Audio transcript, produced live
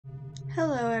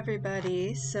Hello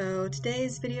everybody, so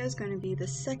today's video is going to be the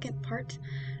second part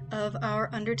of our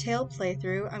Undertale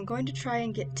playthrough. I'm going to try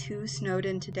and get to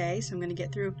Snowdin today, so I'm going to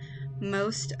get through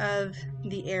most of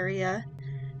the area,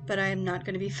 but I am not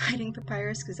going to be fighting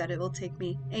Papyrus because it will take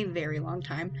me a very long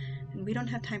time, and we don't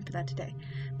have time for that today.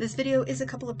 This video is a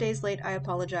couple of days late, I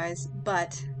apologize,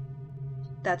 but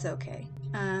that's okay.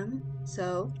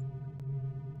 So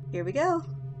here we go.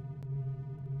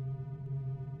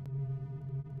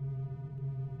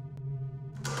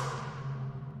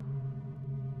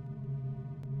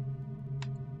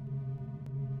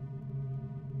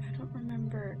 I don't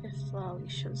remember if Flowey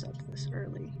shows up this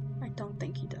early. I don't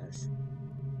think he does.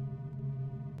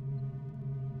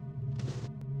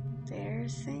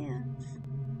 There's Sans.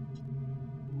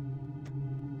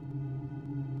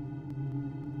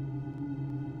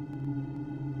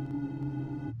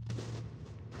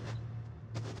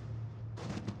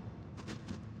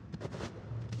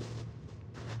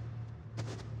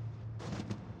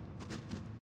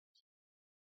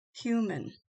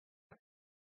 Human.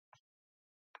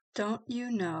 Don't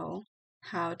you know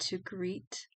how to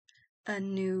greet a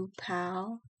new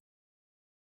pal?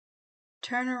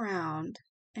 Turn around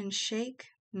and shake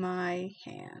my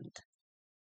hand.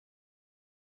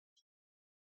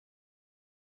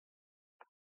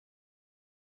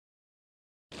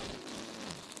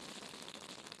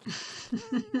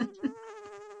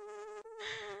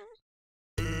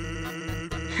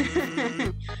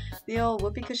 The old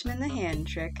whoopee cushion in the hand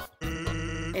trick.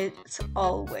 It's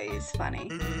always funny.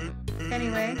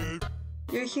 Anyway,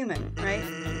 you're human, right?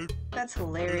 That's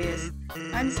hilarious.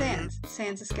 I'm Sans.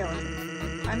 Sans the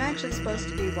skeleton. I'm actually supposed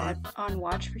to be on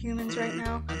watch for humans right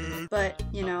now, but,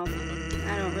 you know,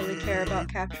 I don't really care about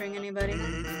capturing anybody.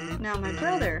 Now my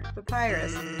brother,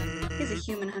 Papyrus, he's a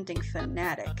human hunting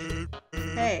fanatic.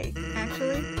 Hey,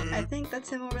 actually, I think that's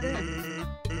him over there.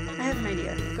 I have an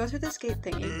idea. Go through this gate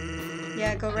thingy.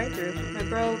 Yeah, go right through. My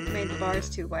bro made the bars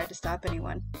too wide to stop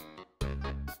anyone.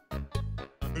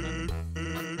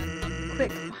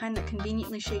 Quick, behind that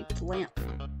conveniently shaped lamp.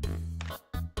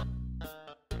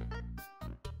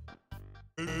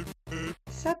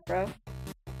 Sup, bro?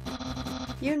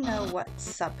 You know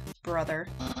what's up, brother.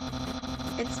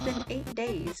 It's been 8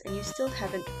 days and you still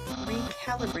haven't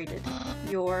recalibrated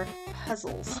your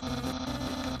puzzles.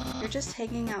 You just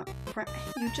hang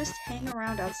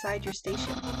around outside your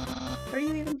station. What are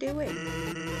you even doing?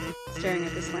 Staring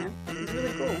at this lamp. It's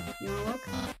really cool. You wanna look?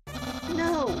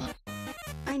 No!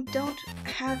 I don't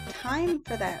have time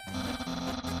for that.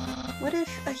 What if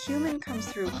a human comes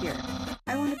through here?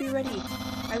 I want to be ready.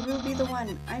 I will be the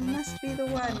one. I must be the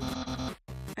one.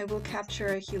 I will capture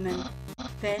a human.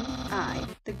 Then I,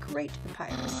 the great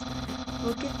Papyrus,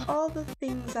 will get all the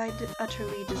things I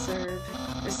utterly deserve.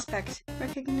 Respect,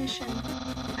 recognition.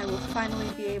 I will finally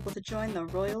be able to join the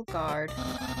Royal Guard.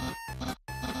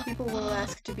 People will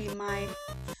ask to be my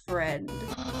friend.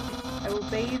 I will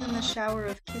bathe in a shower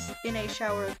of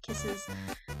kisses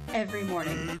every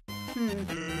morning.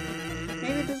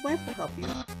 Maybe this lamp will help you.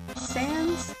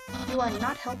 Sans, you are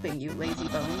not helping, you lazy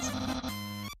bones.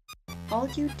 All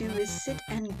you do is sit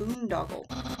and boondoggle.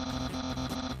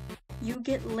 You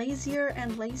get lazier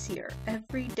and lazier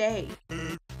every day.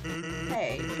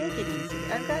 Hey, take it easy.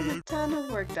 I've gotten a ton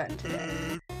of work done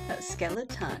today. A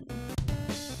skeleton.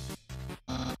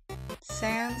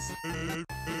 Sans,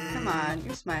 come on,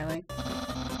 you're smiling.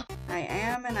 I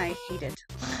am, and I hate it.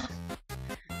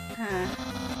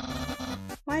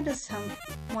 Why does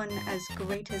someone as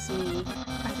great as me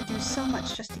have to do so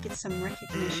much just to get some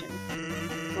recognition?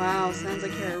 Wow, sounds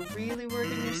like you're really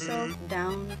working yourself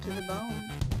down to the bone.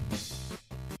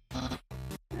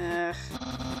 Ugh.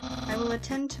 I will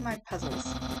attend to my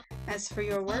puzzles. As for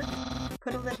your work,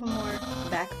 put a little more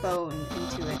backbone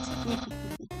into it.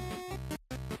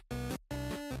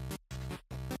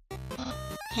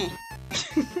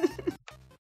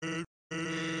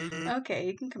 Okay,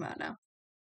 you can come out now.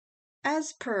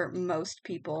 As per most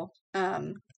people,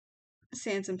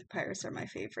 Sans and Papyrus are my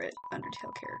favorite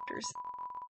Undertale characters.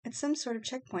 It's some sort of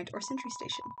checkpoint or sentry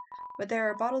station, but there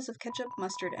are bottles of ketchup,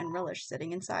 mustard, and relish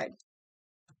sitting inside.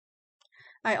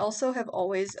 I also have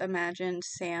always imagined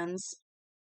Sans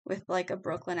with like a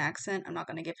Brooklyn accent. I'm not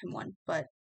going to give him one, but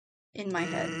in my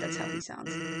head, that's how he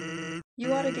sounds.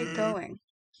 You ought to get going.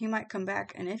 He might come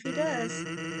back, and if he does,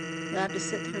 you'll have to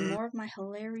sit through more of my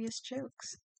hilarious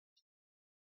jokes.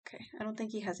 Okay, I don't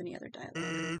think he has any other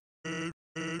dialogue.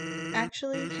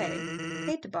 Actually, hey,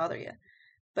 hate to bother you,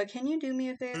 but can you do me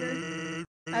a favor?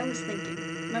 I was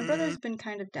thinking, my brother's been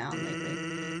kind of down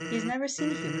lately. He's never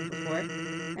seen a human before,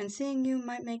 and seeing you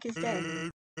might make his day.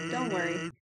 Don't worry,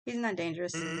 He's not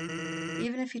dangerous,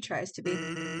 even if he tries to be.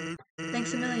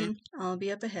 Thanks a million. I'll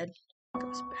be up ahead.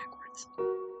 Goes backwards.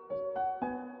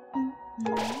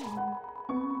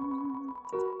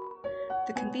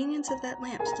 The convenience of that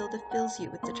lamp still fills you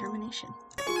with determination.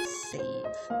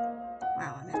 Save.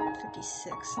 Wow, I'm at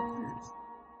 56.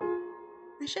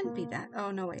 I shouldn't be that.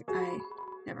 Oh, no, wait.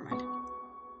 Never mind.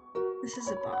 This is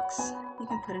a box. You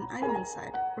can put an item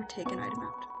inside, or take an item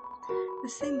out. The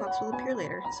same box will appear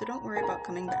later, so don't worry about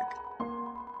coming back.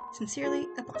 Sincerely,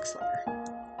 a box lover.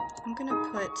 I'm gonna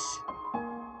put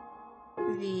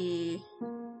the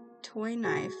toy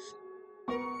knife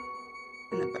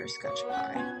in the butterscotch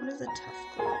pie. What does a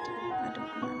tough glove do? I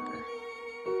don't remember.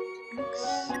 X.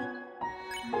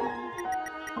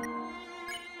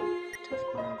 Tough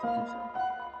glove info.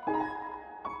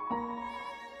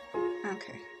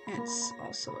 Okay, it's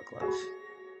also a glove.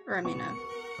 Or I mean a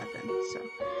weapon, so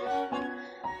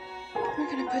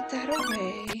we're gonna put that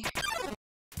away.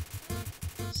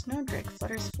 Snowdrake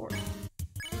flutters forth.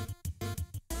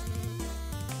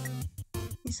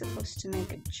 He's supposed to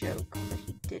make a joke, but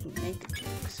he didn't make a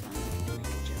joke, so I'm going to make a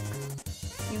joke.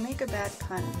 You make a bad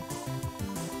pun.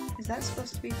 Is that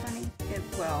supposed to be funny?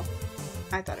 Well,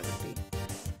 I thought it would be.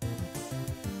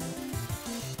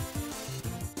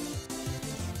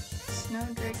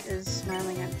 Snowdrake is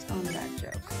smiling at its own bad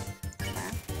joke.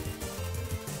 Laugh.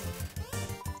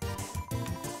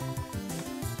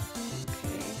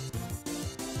 Okay.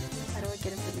 How do I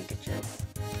get him to make a joke?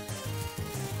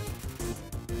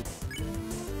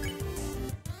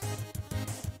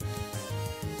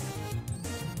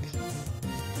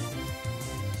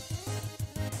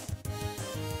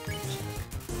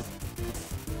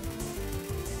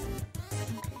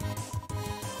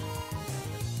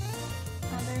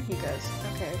 He goes.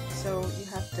 Okay, so you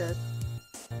have to...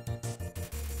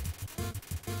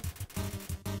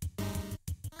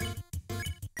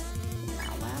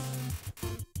 Now laugh.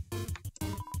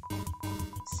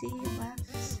 See,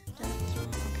 laughs.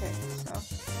 Okay, so...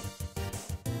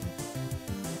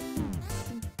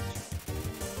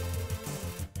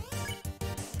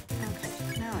 Okay,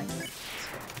 now I can...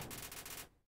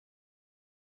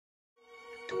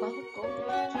 12 gold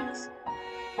jeez.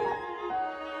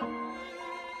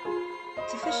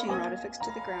 It's a fishing rod affixed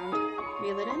to the ground.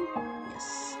 Reel it in?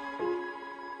 Yes.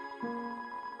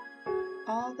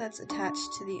 All that's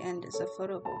attached to the end is a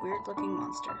photo of a weird-looking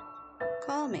monster.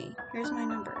 Call me. Here's my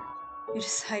number. You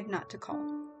decide not to call.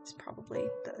 It's probably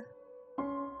the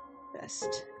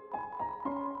best.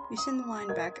 You send the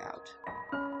line back out.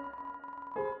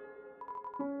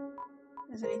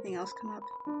 Does anything else come up?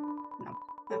 No.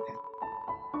 Okay.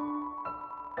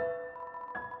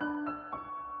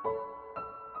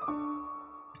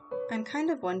 I'm kind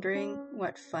of wondering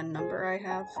what fun number I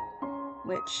have,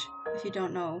 which, if you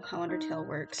don't know how Undertale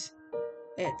works,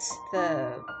 it's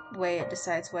the way it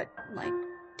decides what, like,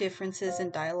 differences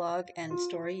in dialogue and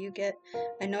story you get.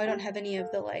 I know I don't have any of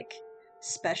the, like,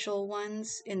 special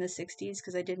ones in the 60s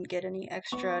because I didn't get any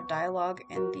extra dialogue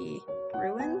in the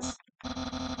ruins,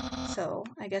 so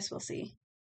I guess we'll see.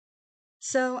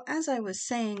 So, as I was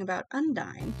saying about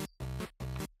Undyne,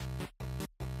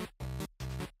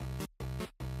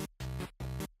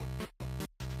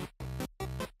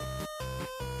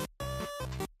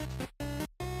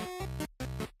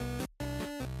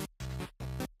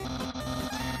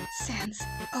 Sans,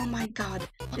 oh my god,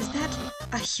 is that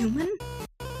a human?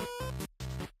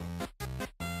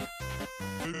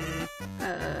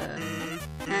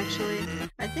 Actually,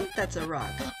 I think that's a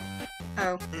rock.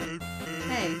 Oh.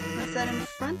 Hey, what's that in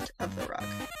front of the rock?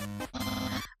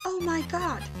 Oh my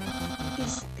god!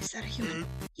 Is that a human?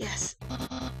 Yes.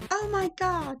 Oh my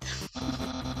god!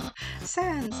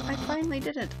 Sans, I finally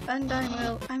did it. Undyne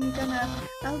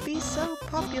I'll be so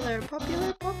popular.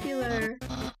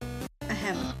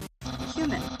 Ahem.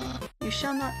 Human, you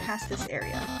shall not pass this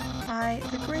area. I,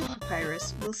 the great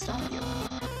Papyrus, will stop you.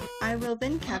 I will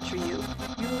then capture you.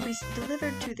 You will be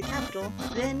delivered to the capital.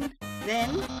 Then,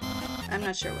 I'm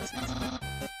not sure what's next.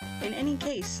 In any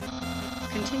case,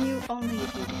 continue only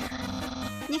if you dare.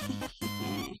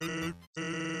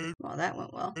 Well, that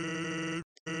went well.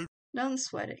 Don't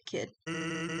sweat it, kid.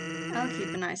 I'll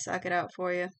keep an eye socket out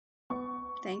for you.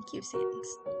 Thank you,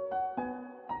 Sans.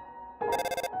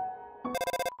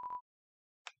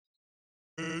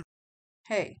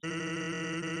 Hey,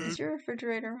 is your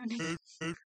refrigerator running?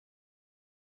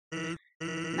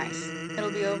 Nice.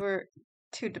 It'll be over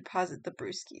to deposit the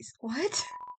brewskis. What?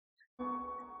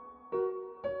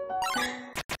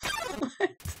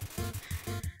 What?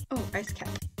 Oh, ice cap.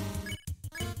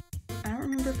 I don't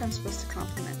remember if I'm supposed to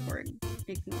compliment or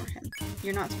ignore him.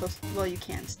 You're not supposed to, well, you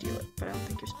can steal it, but I don't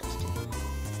think you're supposed to.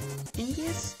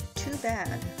 Envious? Too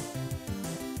bad.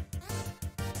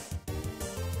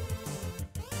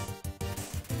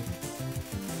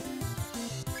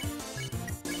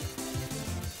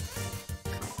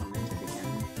 Complimented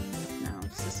again. No,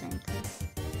 it's the same thing.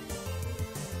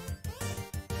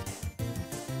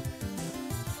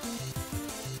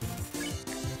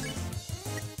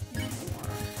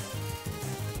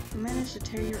 Managed to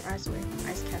tear your eyes away from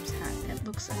Icecap's hat. It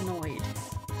looks annoyed.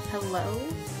 Hello?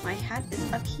 My hat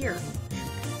is up here.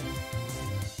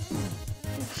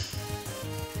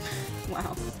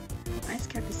 Wow.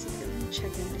 Icecap is secretly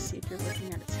checking to see if you're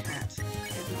looking at its hat.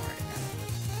 Ignore it now.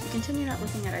 You continue not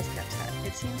looking at Icecap's hat.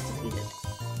 It seems defeated.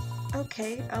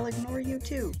 Okay, I'll ignore you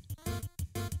too.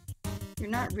 You're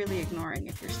not really ignoring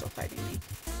if you're still fighting me.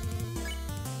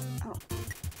 Oh.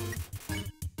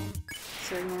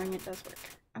 So ignoring it does work.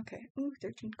 Okay. Ooh,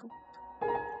 13 gold.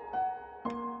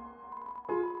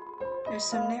 There's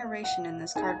some narration in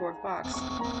this cardboard box.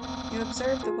 You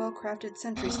observe the well-crafted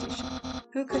sentry station.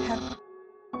 Who could have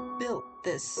built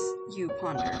this, you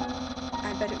ponder?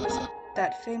 I bet it was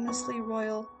that very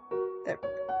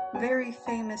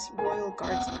famous royal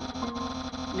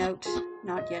guardsman. Note,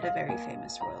 not yet a very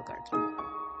famous royal guardsman.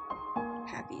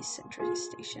 Happy sentry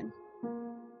station.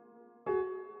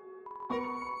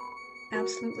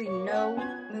 Absolutely no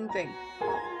moving.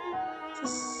 Is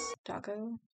this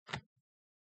doggo?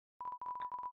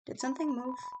 Did something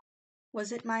move?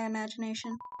 Was it my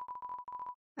imagination?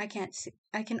 I can't see.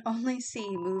 I can only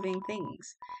see moving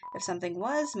things. If something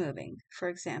was moving, for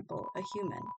example, a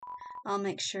human, I'll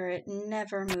make sure it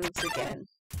never moves again.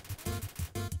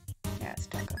 Yeah, it's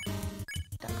doggo.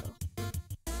 Doggo.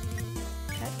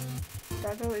 Pet?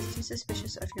 Doggo is too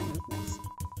suspicious of your movements.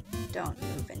 Don't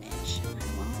move an inch. I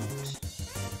won't.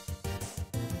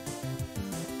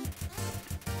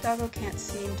 Doggo can't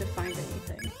seem to find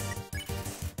anything.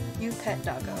 You pet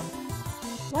Doggo.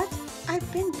 What?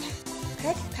 I've been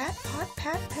pet, pet.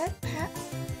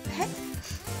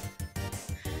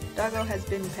 Doggo has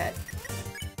been pet.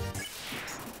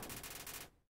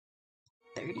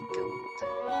 30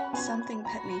 gold. Something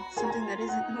pet me. Something that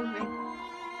isn't moving.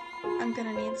 I'm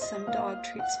gonna need some dog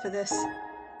treats for this.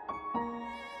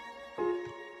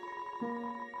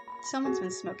 Someone's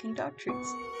been smoking dog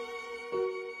treats.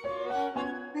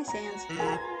 Hi, Sans.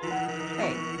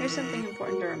 Hey, here's something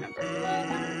important to remember.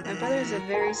 My brother is a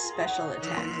very special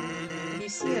attack. If you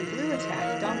see a blue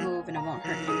attack, don't move and it won't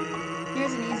hurt you.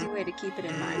 Here's an easy way to keep it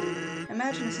in mind.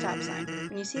 Imagine a stop sign.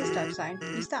 When you see a stop sign,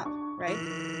 you stop, right?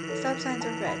 Stop signs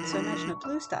are red, so imagine a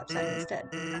blue stop sign instead.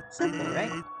 Simple,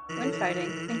 right? When fighting,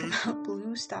 think about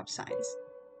blue stop signs.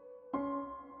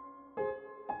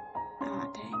 Ah,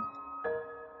 dang.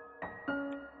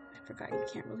 I forgot you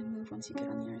can't really move once you get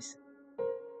on the ice.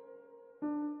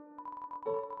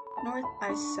 North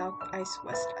ice, south ice,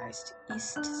 west ice,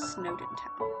 east Snowdin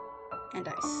town. And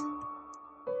ice.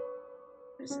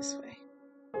 What is this way?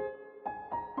 I'm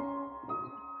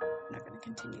not gonna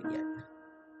continue yet.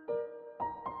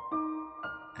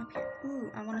 Up here. Ooh,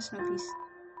 I want a snow piece.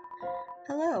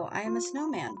 Hello, I am a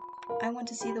snowman. I want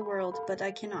to see the world, but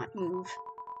I cannot move.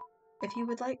 If you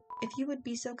would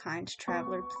be so kind,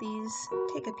 traveler, please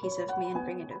take a piece of me and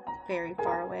bring it very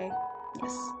far away.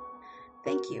 Yes.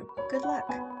 Thank you. Good luck.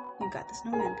 You got the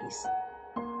snowman piece.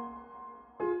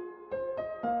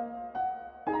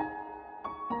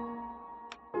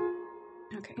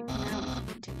 Okay, now we can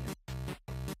continue.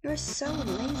 You're so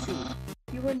lazy.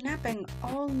 You were napping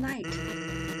all night.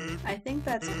 I think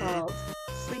that's called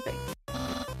sleeping.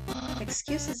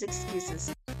 Excuses,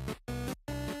 excuses.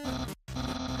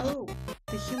 Oh,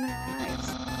 the human arrives.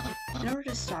 In order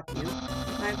to stop you,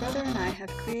 my brother and I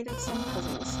have created some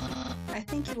puzzles. I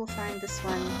think you will find this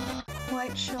one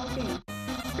quite shocking.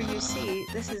 For you see,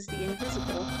 this is the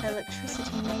invisible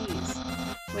electricity maze.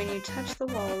 When you touch the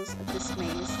walls of this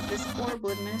maze, this orb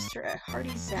will administer a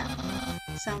hearty zap.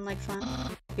 Sound like fun?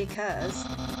 Because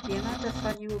the amount of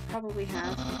fun you will probably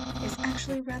have is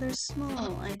actually rather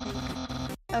small, I think.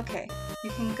 Okay,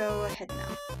 you can go ahead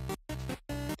now.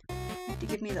 You have to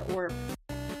give me the orb.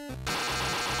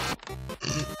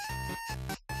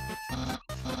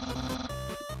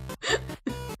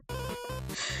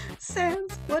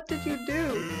 Sans, what did you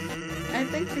do? I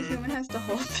think the human has to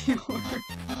hold the orb.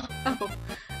 Oh,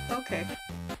 okay.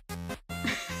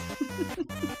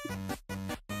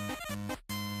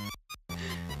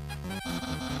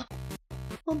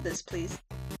 Hold this, please.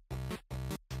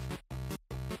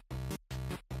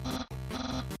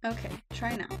 Okay,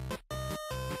 try now.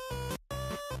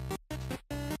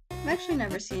 I've actually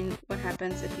never seen what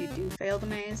happens if you do fail the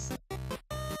maze,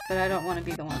 but I don't want to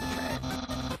be the one to try it.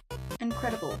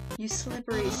 Incredible, you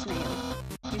slippery snail.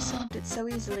 You solved it so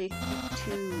easily.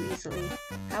 Too easily.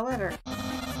 However,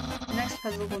 the next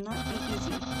puzzle will not be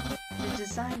easy. It is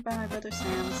designed by my brother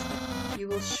Sans. You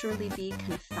will surely be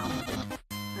confounded.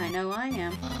 I know I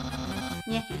am.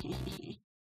 It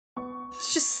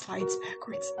just slides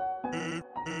backwards.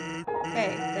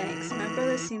 Hey, thanks. My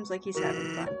brother seems like he's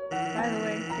having fun. By the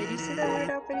way, did you see that weird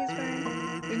outfit he's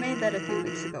wearing? We made that a few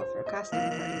weeks ago for a costume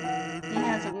party. He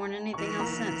hasn't worn anything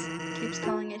else since. Keeps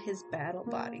calling it his battle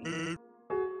body.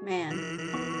 Man,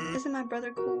 isn't my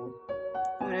brother cool?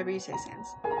 Whatever you say,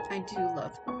 Sans. I do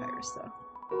love Papyrus, though.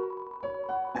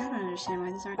 I don't understand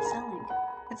why these aren't selling.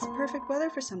 It's the perfect weather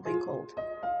for something cold.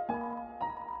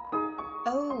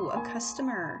 Oh, a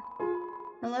customer.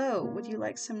 Hello, would you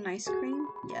like some nice cream?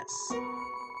 Yes.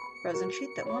 Frozen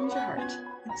treat that warms your heart.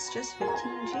 It's just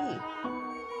 15G.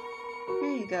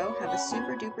 Here you go, have a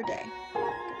super duper day.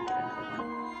 Gonna get another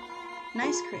one.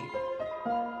 Nice cream.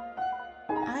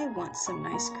 I want some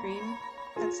nice cream.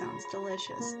 That sounds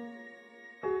delicious.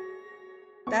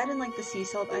 That and like the sea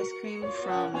salt ice cream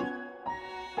from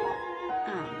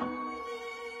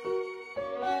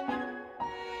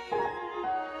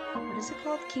what is it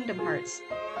called? Kingdom Hearts.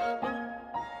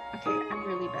 Okay, I'm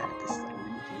really bad at this thing.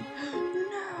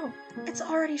 No! It's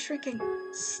already shrinking!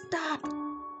 Stop!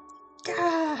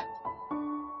 Gah!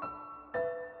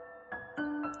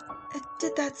 It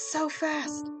did that so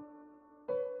fast!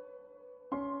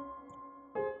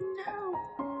 No!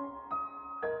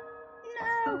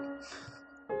 No!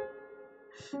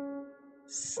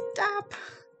 Stop!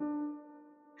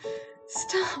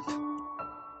 Stop!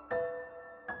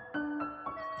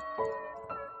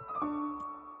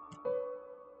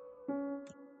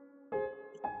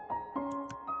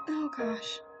 Oh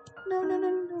gosh. No, no, no,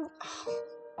 no, no. Oh.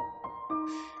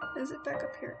 Is it back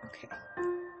up here? Okay.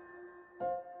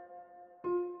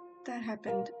 That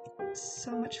happened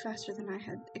so much faster than I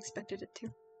had expected it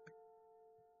to.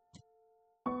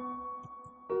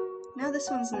 Now this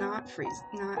one's not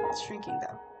shrinking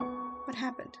though. What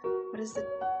happened? What is the...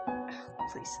 Oh,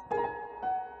 please.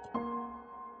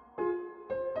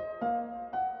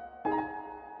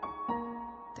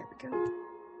 There we go.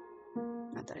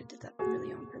 Not that I did that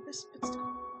really on purpose, but still.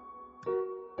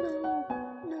 No, no,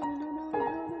 no, no, no, no,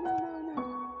 no, no, no.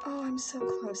 Oh, I'm so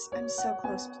close. I'm so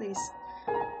close. Please.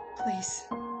 Please.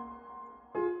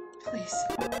 Please.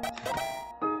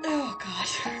 Oh, God.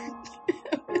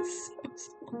 It's so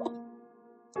small.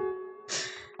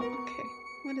 Okay,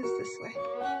 what is this way?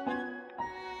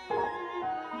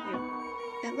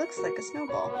 It looks like a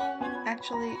snowball.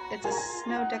 Actually, it's a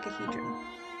snow decahedron.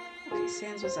 Okay,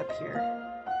 Sans was up here.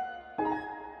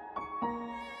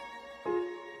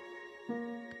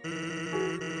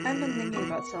 I've been thinking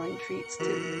about selling treats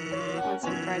too. Want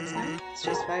some fried snow? It's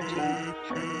just 5G?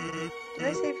 Sure. Did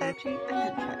I say 5G? I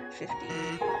meant 50.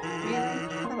 Really?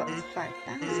 How about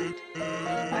 5,000?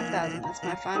 5,000, that's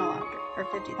my final offer. Or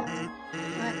 50,000.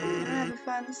 What? You don't have the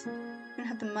funds? You don't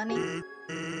have the money?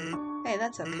 Hey,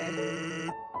 that's okay.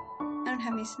 I don't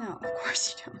have any snow. Of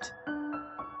course you don't.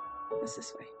 What's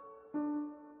this way?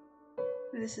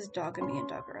 This is Dogamy and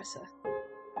Doggeressa.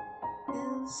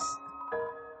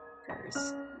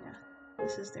 Hers. Yeah,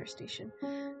 this is their station.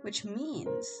 Which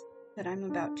means that I'm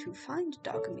about to find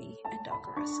Dogamy and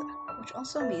Doggeressa. Which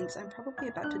also means I'm probably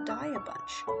about to die a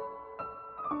bunch.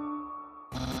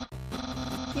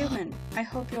 Human, I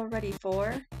hope you're ready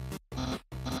for...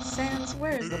 Sans,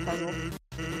 where is the puzzle?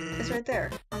 It's right there,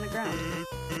 on the ground.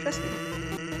 Trust me.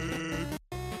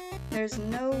 There's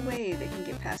no way they can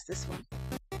get past this one.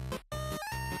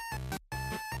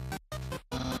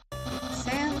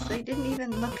 Sans, they didn't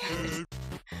even look at it.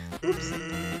 Oops.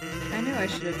 I knew I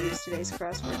should have used today's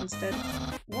crossword instead.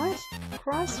 What?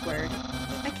 Crossword?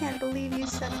 I can't believe you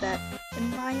said that. In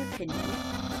my opinion,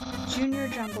 Junior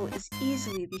Jumble is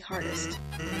easily the hardest.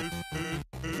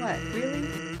 What, really?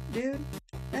 Dude?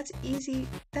 That easy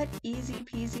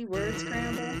peasy word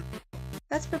scramble?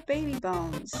 That's for baby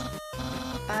bones.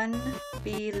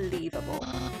 Unbelievable.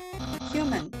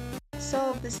 Human,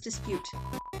 solve this dispute.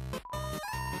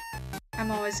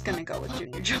 I'm always gonna go with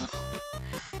Junior Jumble.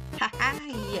 Haha,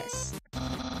 yes.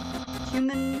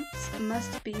 Humans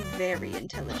must be very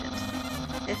intelligent.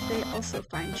 If they also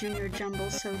find Junior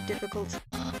Jumble so difficult.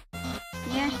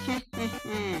 Yeah,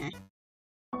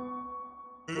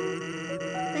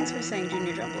 Thanks for saying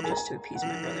Junior Jumble just to appease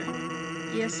my brother.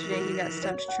 Yesterday he got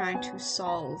stumped trying to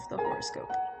solve the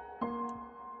horoscope.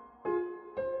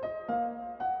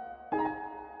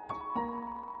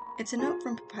 It's a note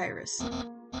from Papyrus.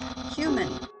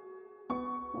 Human!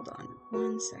 Hold on,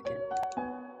 1 second.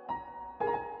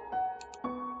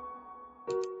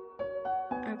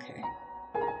 Okay.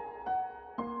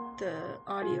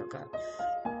 audio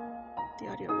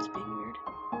was being weird.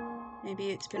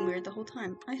 Maybe it's been weird the whole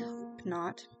time. I hope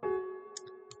not.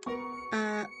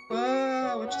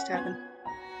 Whoa, what just happened?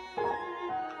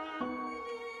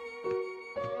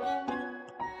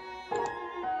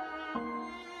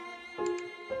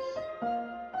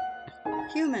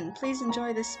 Human, please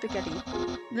enjoy this spaghetti.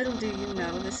 Little do you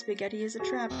know, this spaghetti is a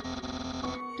trap.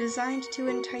 Designed to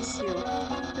entice you.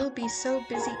 You'll be so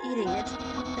busy eating it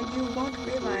that you won't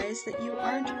realize that you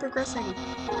aren't progressing.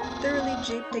 Thoroughly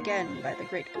japed again by the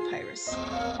great Papyrus.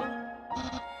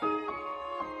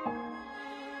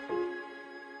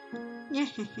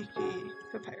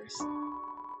 Papyrus.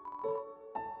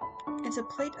 It's a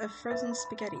plate of frozen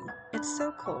spaghetti. It's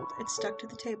so cold, it's stuck to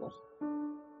the table.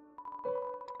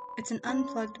 It's an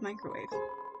unplugged microwave.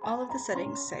 All of the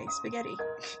settings say spaghetti.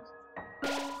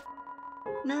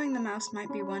 Knowing the mouse might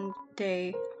one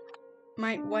day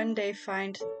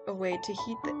find a way to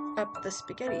heat up the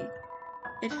spaghetti,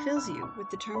 it fills you with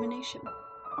determination.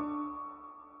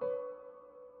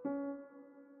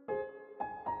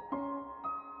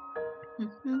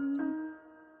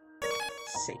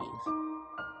 Save.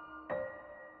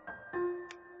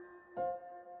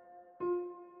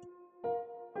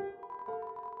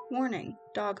 Warning,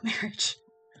 dog marriage.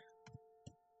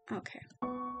 Okay.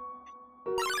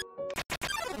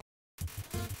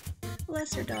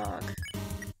 Lesser dog.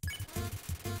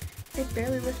 It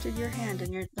barely lifted your hand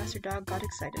and your lesser dog got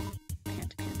excited.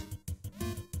 Pant, pant.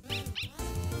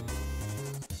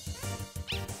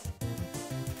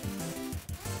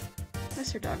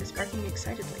 Lesser dog is barking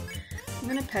excitedly. I'm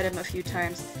gonna pet him a few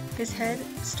times. His head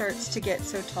starts to get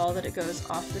so tall that it goes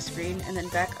off the screen and then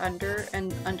back under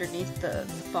and underneath the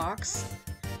box.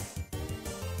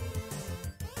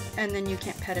 And then you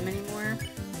can't pet him anymore.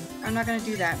 I'm not gonna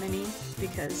do that many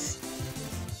because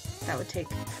that would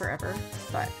take forever,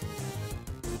 but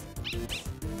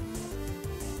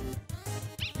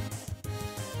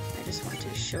I just want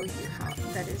to show you how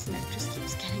that his neck just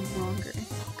keeps getting longer and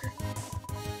longer.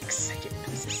 Excited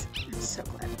noises. I'm so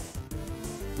glad.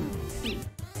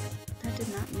 That did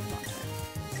not mean water.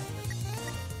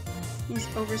 He's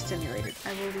overstimulated.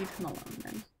 I will leave him alone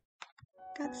then.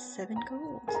 Got 7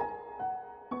 gold.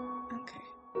 Okay,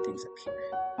 things up here.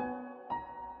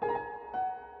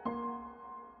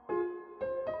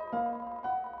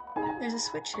 There's a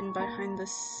switch hidden behind the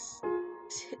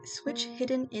switch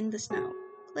hidden in the snow.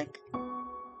 Click.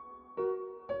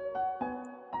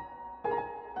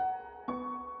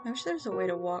 I wish there was a way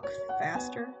to walk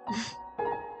faster.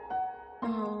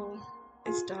 Oh,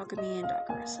 it's Dogamy and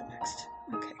Doggeressa next.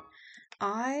 Okay.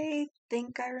 I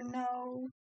think I know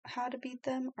how to beat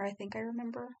them, or I think I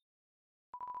remember.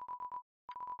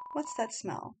 What's that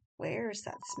smell? Where is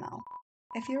that smell?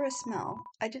 If you're a smell,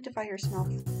 identify your smell.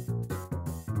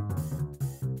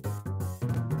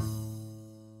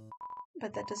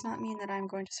 But that does not mean that I'm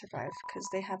going to survive, because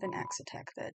they have an axe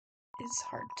attack that is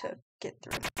hard to get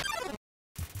through.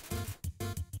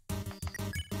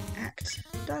 Act.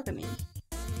 Dogamy.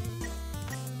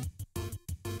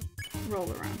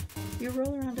 Roll around. You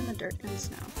roll around in the dirt and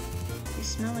snow. You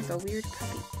smell like a weird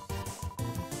puppy.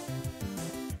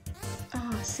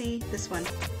 Oh, see? This one.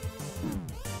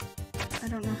 I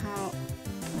don't know how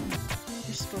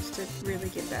you're supposed to really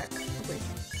get back. Oh wait.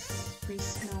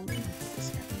 Re-smell me.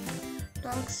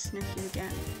 Dogs sniff you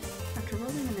again. After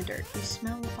rolling in the dirt, you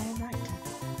smell alright.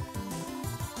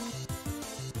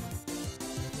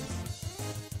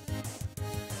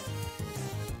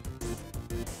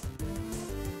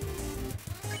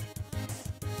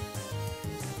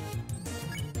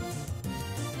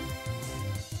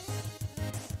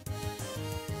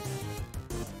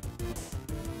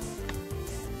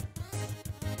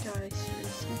 Do I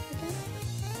sniff again?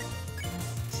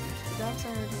 Sniff. The dogs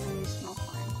already know you smell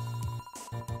fine.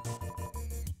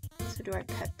 So do I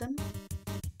pet them?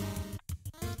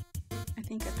 I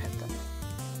think I pet them.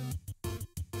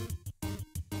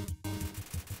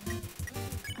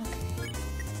 Okay.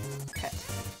 Pet.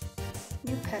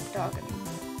 You pet Dogamy.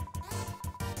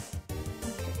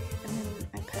 Okay, and then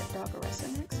I pet Doggeressa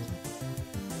next.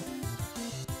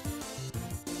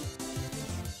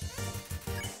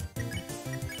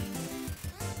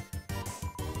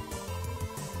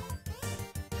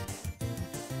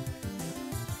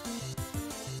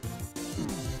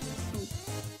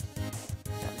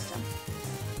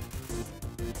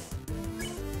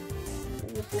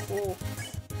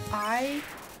 I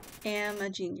am a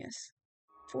genius.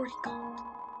 40 gold.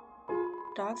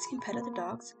 Dogs can pet other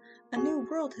dogs. A new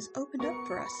world has opened up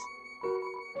for us.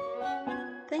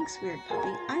 Thanks, weird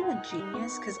puppy. I'm a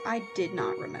genius because I did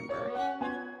not remember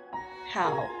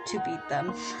how to beat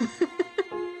them.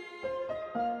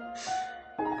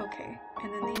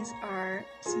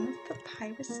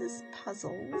 Papyrus's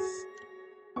puzzles.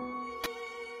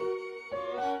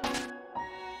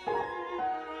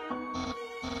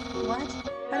 What?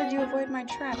 How did you avoid my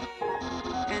trap?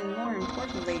 And more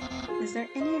importantly, is there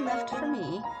any left for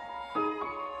me?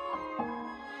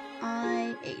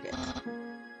 I ate it.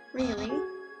 Really?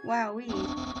 Wowee.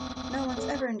 No one's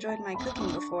ever enjoyed my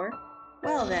cooking before.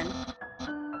 Well then.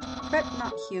 Fret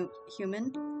not,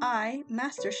 human. I,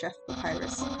 Master Chef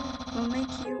Papyrus, will make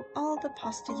you all the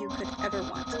pasta you could ever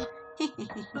want.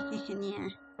 Yeah.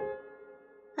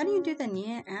 How do you do the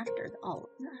yeah after the all?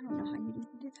 I don't know how you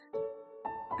even do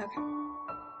that. Okay.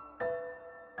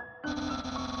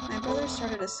 My brother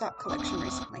started a sock collection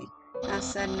recently. How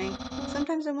saddening.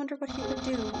 Sometimes I wonder what he would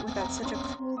do without such a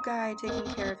cool guy taking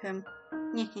care of him.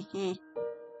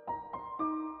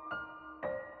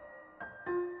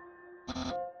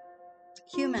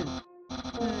 Human.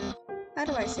 How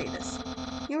do I say this?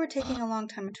 You were taking a long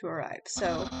time to arrive,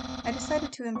 so I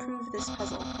decided to improve this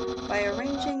puzzle by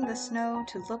arranging the snow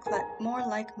to look more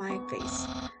like my face.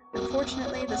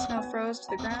 Unfortunately, the snow froze to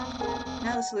the ground.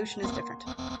 Now the solution is different.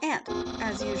 And,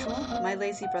 as usual, my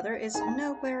lazy brother is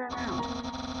nowhere around.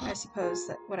 I suppose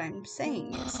that what I'm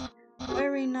saying is,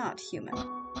 worry not, human.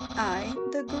 I,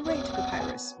 the great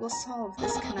Papyrus, will solve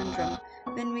this conundrum.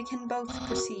 Then we can both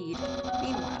proceed.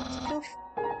 Meanwhile,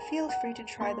 feel free to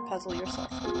try the puzzle yourself.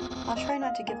 I'll try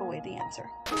not to give away the answer.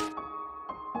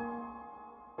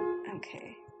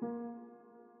 Okay.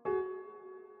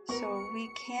 So we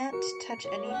can't touch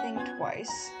anything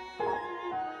twice.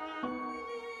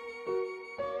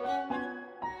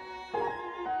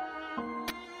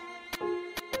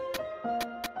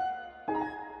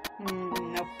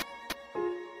 Nope.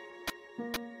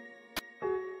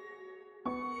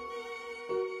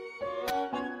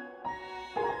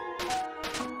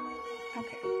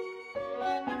 Okay.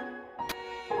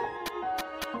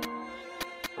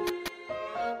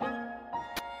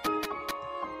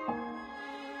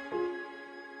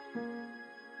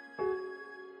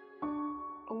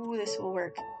 Oh, this will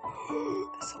work.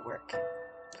 This will work.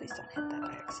 Please don't hit that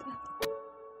by accident.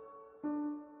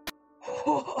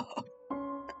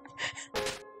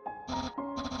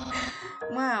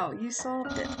 Wow, you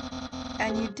solved it.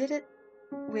 And you did it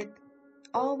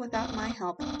without my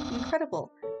help.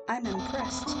 Incredible. I'm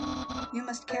impressed. You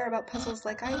must care about puzzles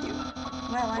like I do.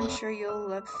 Well, I'm sure you'll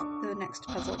love the next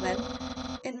puzzle then.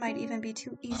 It might even be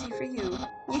too easy for you.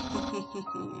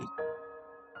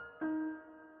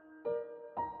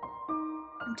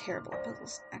 I'm terrible at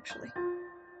puzzles, actually.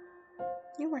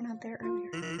 You were not there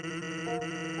earlier.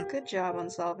 Good job on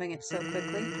solving it so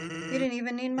quickly. You didn't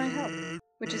even need my help,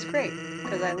 which is great,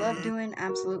 because I love doing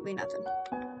absolutely nothing.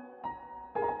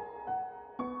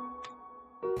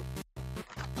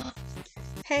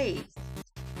 Hey!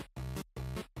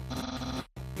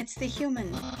 It's the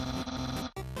human.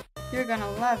 You're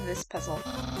gonna love this puzzle.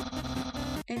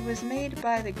 It was made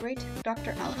by the great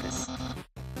Dr. Alphys.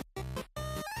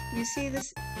 You see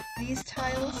these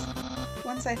tiles?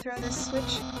 Once I throw this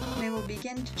switch, they will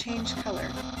begin to change color.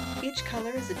 Each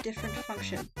color is a different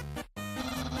function.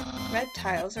 Red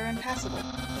tiles are impassable.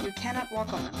 You cannot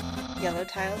walk on them. Yellow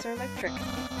tiles are electric.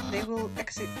 They will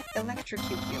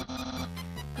electrocute you.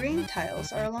 Green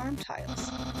tiles are alarm tiles.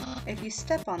 If you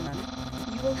step on them,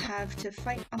 you will have to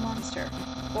fight a monster.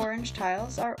 Orange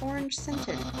tiles are orange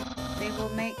scented. They will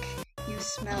make you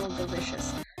smell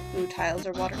delicious. Blue tiles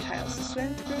are water tiles to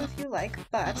swim through if you like,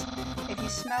 but if you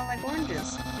smell like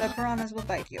oranges, the piranhas will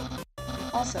bite you.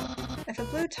 Also, if a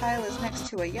blue tile is next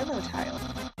to a yellow tile,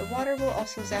 the water will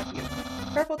also zap you.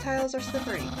 Purple tiles are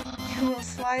slippery. You will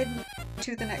slide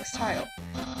to the next tile.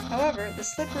 However, the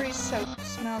slippery soap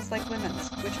smells like lemons,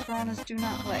 which piranhas do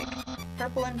not like.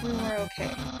 Purple and blue are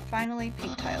okay. Finally,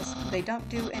 pink tiles. They don't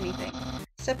do anything.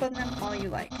 Step on them all you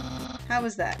like. How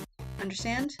was that?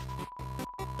 Understand?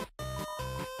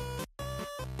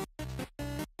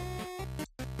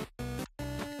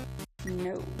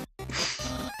 No.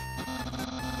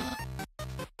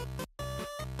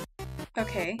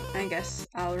 Okay, I guess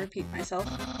I'll repeat myself.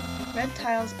 Red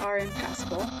tiles are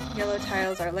impassable. Yellow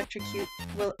tiles are electric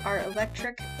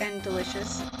and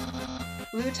delicious.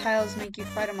 Blue tiles make you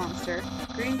fight a monster.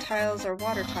 Green tiles are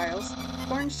water tiles.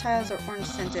 Orange tiles are orange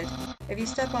scented. If you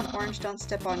step on orange, don't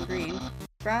step on green.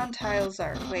 Brown tiles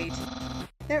are... wait.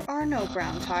 There are no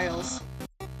brown tiles.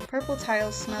 Purple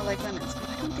tiles smell like lemons.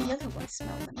 Why don't the yellow ones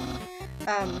smell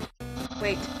lemon?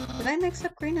 Wait. Did I mix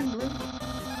up green and blue?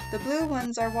 The blue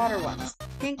ones are water ones.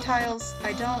 Pink tiles,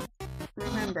 I don't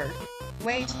remember.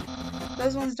 Wait.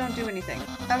 Those ones don't do anything.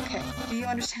 Okay. Do you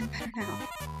understand better now?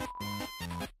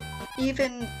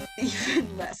 Even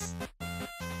less.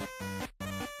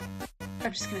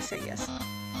 I'm just gonna say yes.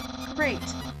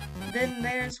 Great. Then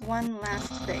there's one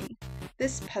last thing.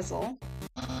 This puzzle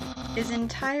is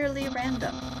entirely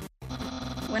random.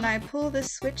 When I pull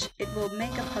this switch, it will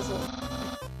make a puzzle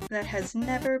that has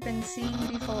never been seen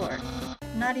before.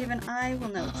 Not even I will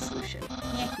know the solution.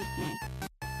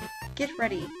 Get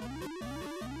ready.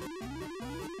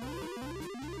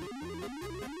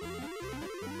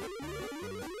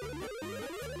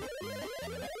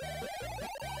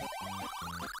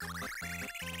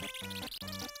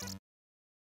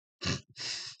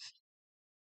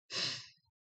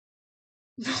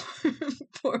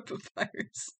 Poor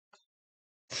Papyrus.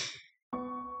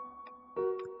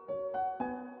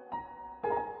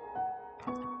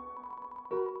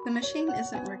 The machine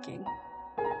isn't working.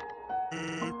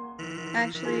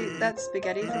 Actually, that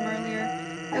spaghetti from earlier,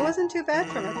 it wasn't too bad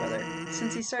for my brother.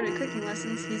 Since he started cooking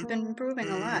lessons, he's been improving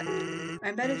a lot.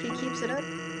 I bet if he keeps it up,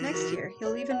 next year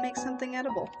he'll even make something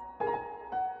edible.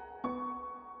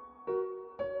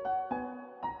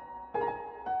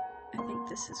 I think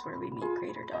this is where we meet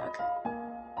Greater Dog.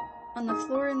 On the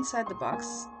floor inside the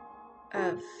box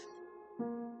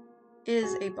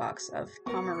is a box of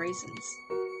Palmer raisins.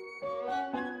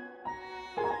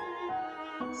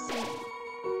 See.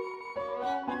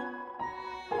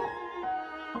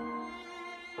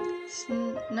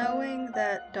 Knowing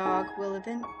that Dog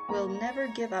will never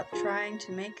give up trying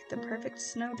to make the perfect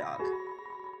snow dog.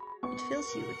 It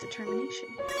fills you with determination.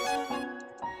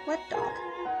 What dog?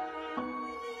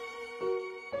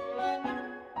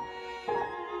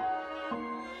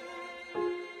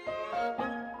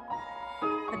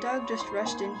 A dog just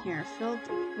rushed in here, filled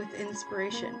with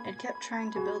inspiration. It kept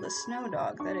trying to build a snow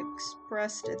dog that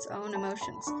expressed its own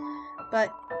emotions.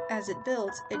 But as it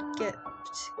built, it kept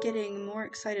getting more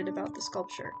excited about the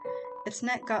sculpture. Its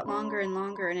neck got longer and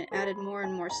longer, and it added more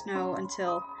and more snow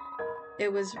until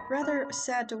it was rather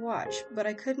sad to watch, but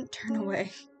I couldn't turn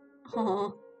away.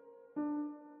 Aww.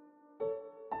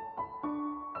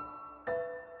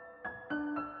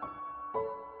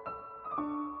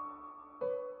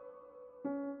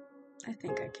 I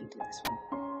think I can do this one.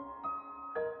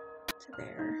 To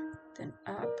there, then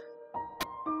up,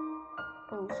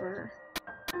 over,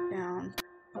 down,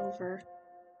 over,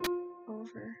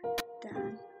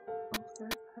 down,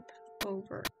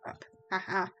 over, up.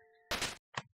 Haha.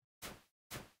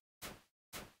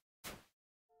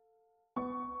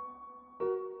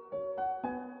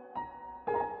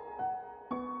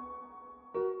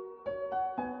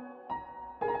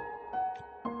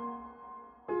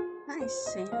 Hi,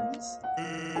 Sam's.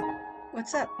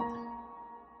 What's up?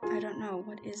 I don't know.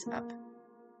 What is up?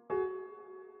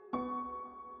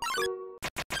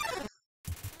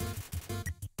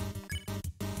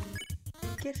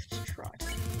 Gift trot.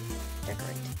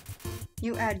 Decorate.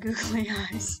 You add googly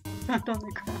eyes. Found on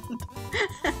the ground.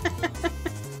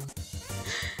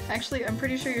 Actually, I'm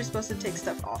pretty sure you're supposed to take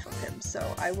stuff off of him,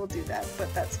 so I will do that,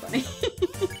 but that's funny.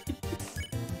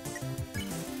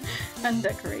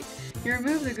 Undecorate. You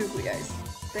remove the googly eyes.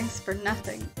 Thanks for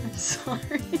nothing. I'm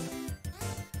sorry.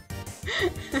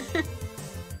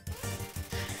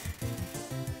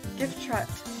 Gift trot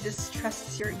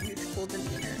distrusts your youthful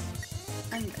demeanor.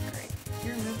 Undecorate.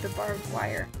 You remove the barbed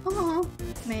wire. Aww.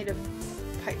 Made of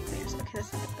pipe cleaners. Okay,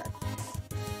 that's not bad.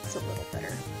 It's a little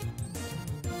better.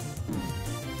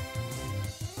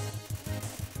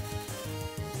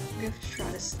 Gift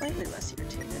trot is slightly less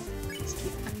irritated. Let's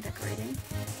keep undecorating.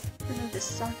 Remove this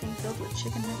stocking filled with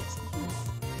chicken nuggets.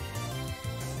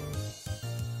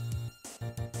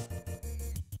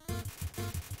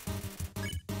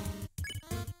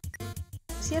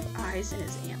 Does he have eyes in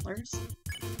his antlers?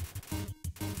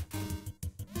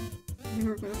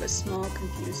 You remove a small,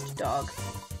 confused dog.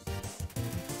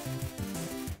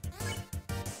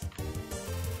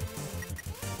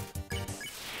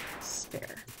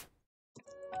 Spare.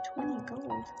 20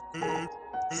 gold.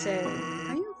 Say,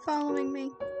 are you following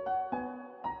me?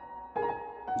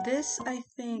 This, I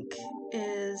think,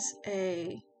 is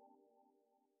a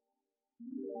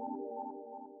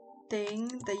thing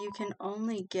that you can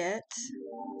only get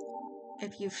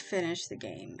if you finish the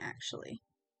game, actually.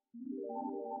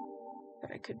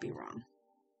 But I could be wrong.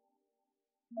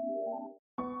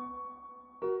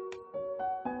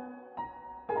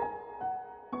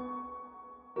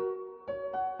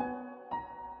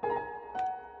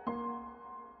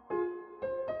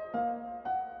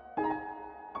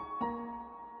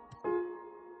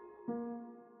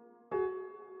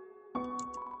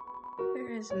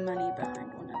 There is money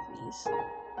behind one of these.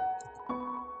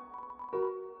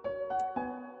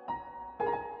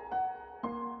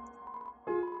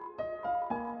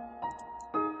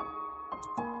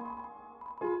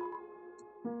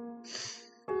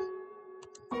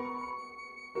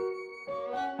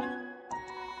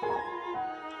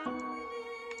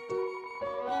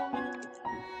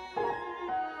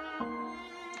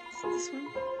 this one?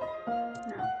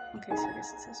 No. Okay, so I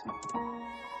guess it's this one.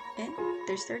 And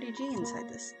there's 30G inside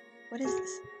this. What is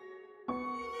this?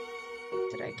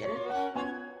 Did I get it?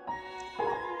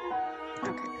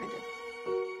 Okay, I did.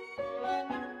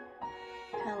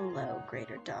 Hello,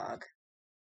 greater dog.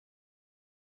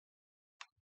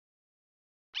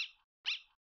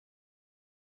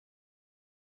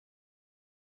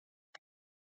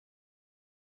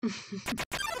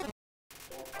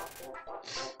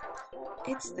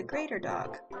 It's the greater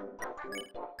dog.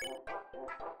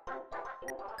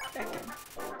 Back in.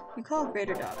 You call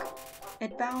greater dog.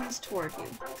 It bounds toward you,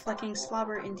 flecking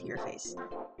slobber into your face.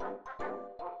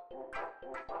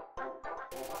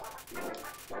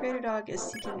 Greater dog is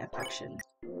seeking affection.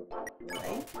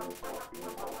 Play?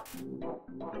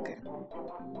 Okay.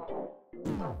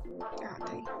 Ah,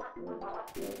 dang.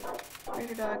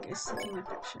 Greater dog is seeking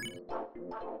affection.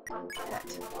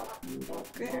 Pet.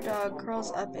 Greater dog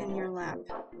curls up in your lap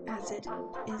as it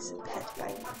is pet by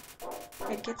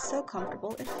you. It gets so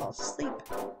comfortable it falls asleep.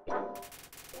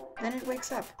 Then it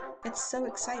wakes up. It's so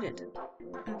excited.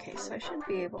 Okay, so I should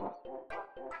be able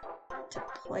to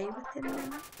play with him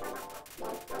now.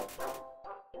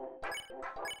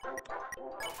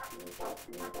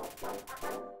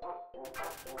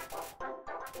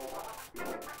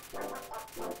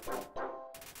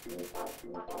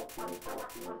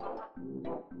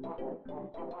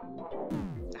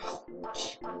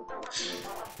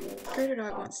 Greater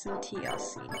dog wants some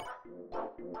TLC.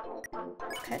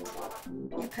 Pet.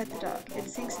 You pet the dog. It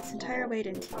sinks its entire weight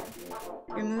into you.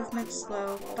 Your movement's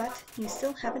slow, but you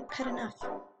still haven't pet enough.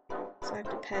 So I have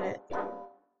to pet it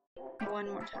one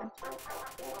more time.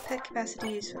 Pet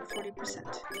capacity is 40%.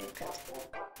 Pet.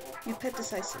 You pet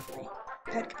decisively.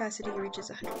 Pet capacity reaches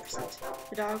 100%.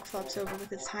 The dog flops over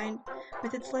with its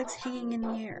legs hanging in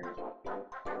the air.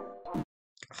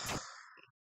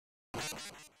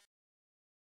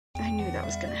 I knew that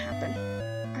was gonna happen.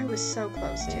 I was so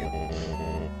close too.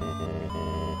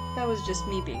 That was just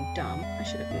me being dumb. I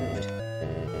should have moved.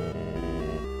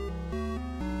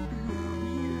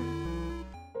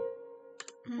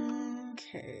 Oh man.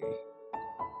 Okay.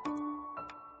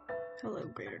 Hello,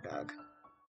 greater dog.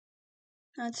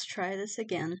 Let's try this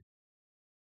again.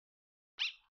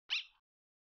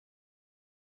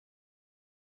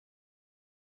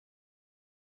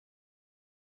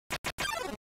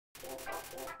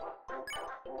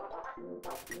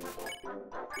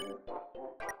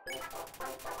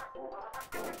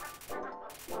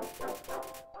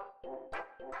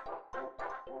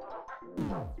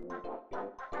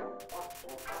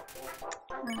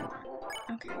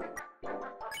 Okay.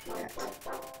 Pet.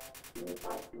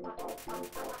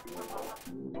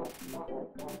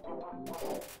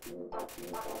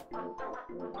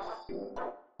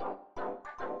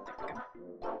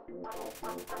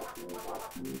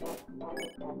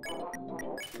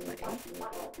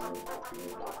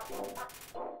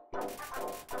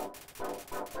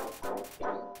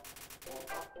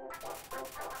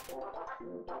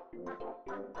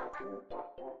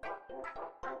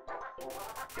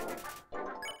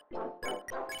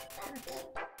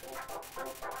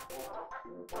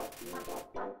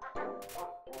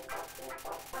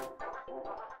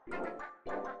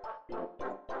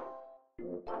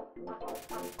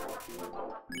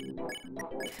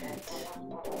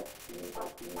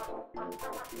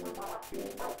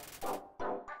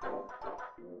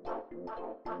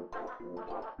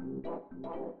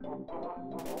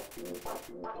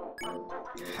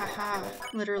 Haha,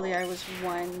 literally I was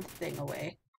one thing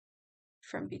away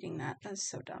from beating that. That's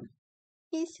so dumb.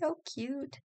 He's so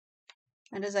cute.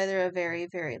 And is either a very,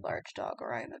 very large dog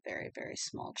or I am a very, very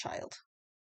small child.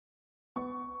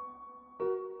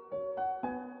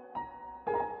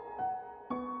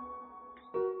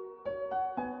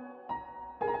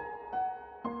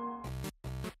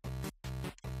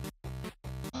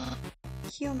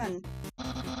 Human.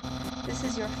 This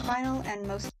is your final and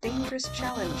most dangerous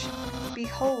challenge.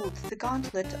 Behold the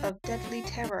gauntlet of deadly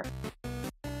terror.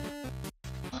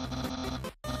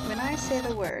 When I say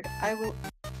the word,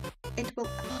 it will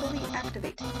fully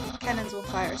activate. Cannons will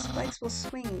fire, spikes will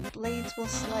swing, blades will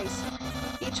slice.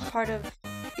 Each part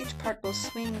will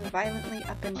swing violently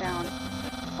up and down.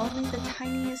 Only the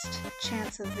tiniest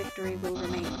chance of victory will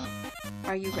remain.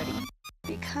 Are you ready?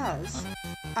 Because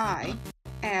I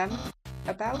am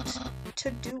about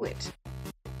to do it.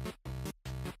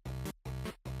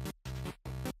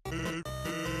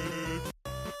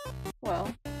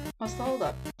 Well, what's the hold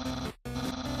up?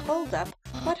 Hold up?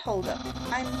 What hold up?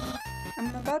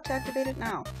 I'm about to activate it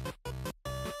now.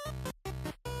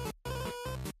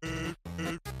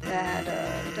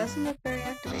 That doesn't look very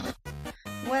activated.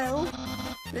 Well,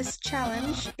 This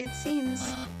challenge, it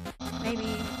seems,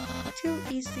 maybe too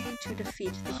easy to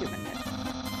defeat the human myth.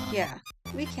 Yeah,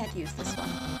 we can't use this one.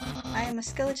 I am a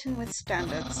skeleton with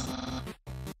standards.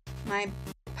 My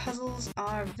puzzles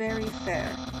are very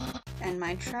fair, and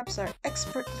my traps are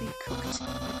expertly cooked.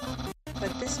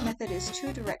 But this method is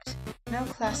too direct. No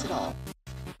class at all.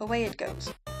 Away it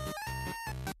goes.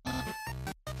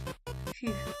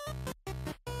 Phew.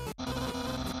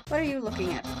 What are you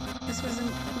looking at? This was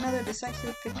another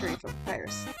decisive victory for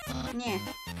Papyrus. Nyeh.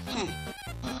 Heh.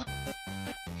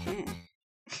 Heh.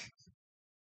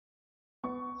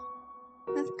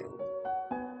 Let's go.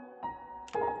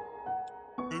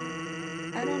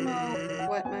 I don't know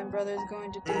what my brother's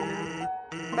going to do now.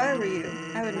 If I were you,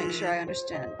 I would make sure I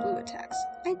understand blue attacks.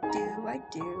 I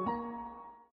do.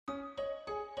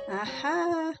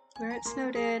 Aha! We're at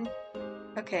Snowdin.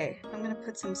 Okay, I'm gonna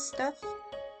put some stuff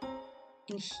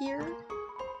in here.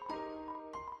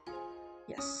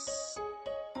 Yes.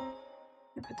 I'm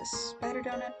gonna put the spider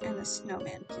donut and the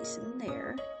snowman piece in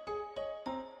there.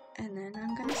 And then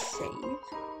I'm gonna save.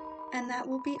 And that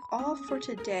will be all for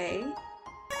today.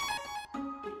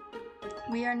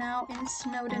 We are now in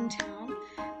Snowdin town,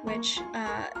 which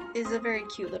is a very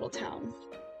cute little town.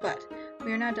 But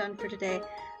we are now done for today.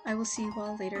 I will see you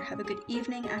all later. Have a good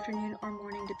evening, afternoon, or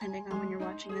morning, depending on when you're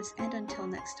watching this. And until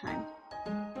next time,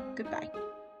 goodbye.